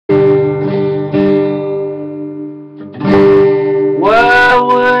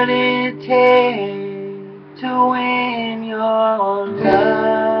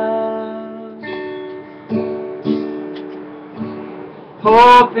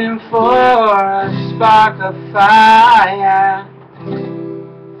hoping for a spark of fire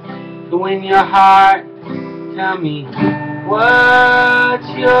to win your heart. Tell me, what's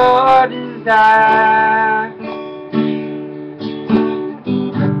your desire?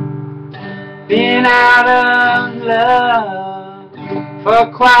 Been out of love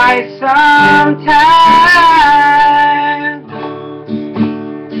for quite some time.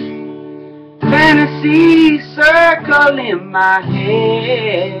 Fantasy circle in my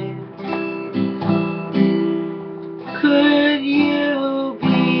head. Could you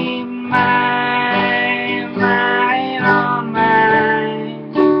be mine, mine, oh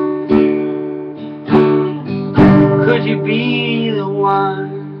mine? Could you be the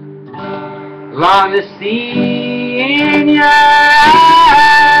one? Long to see in your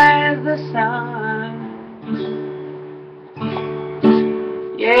eyes the sun.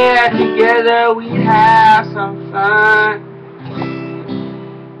 Yeah, together we have some fun.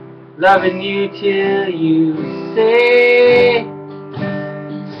 Loving you till you say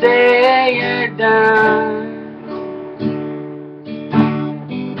you're done.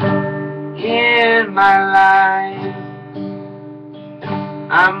 In my life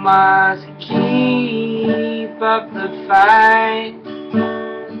I must keep up the fight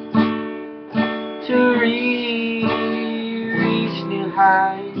to reach new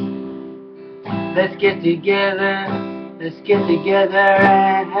heights. Let's get together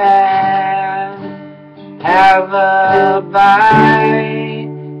and have a bite.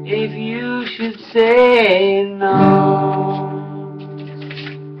 If you should say no,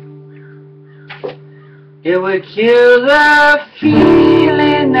 it would kill the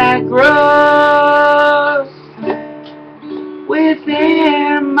feeling that grows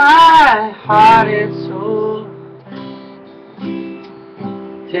within my heart and soul.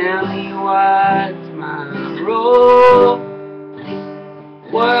 Tell me what's my role?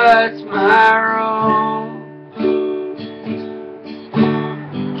 What's my role?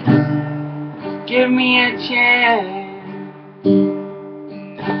 Give me a chance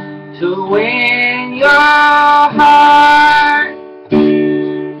to win your heart,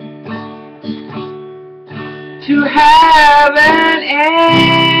 to have an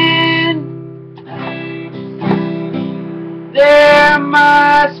end. There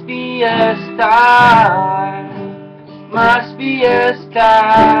must be a star, must be a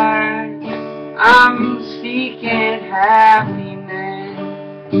star. I'm seeking happiness.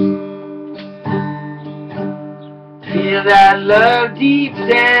 Feel that love deep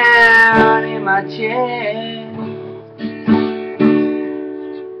down in my chest.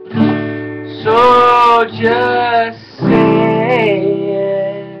 So just say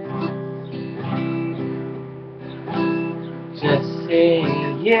it. Just say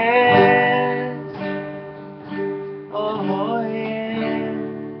yes.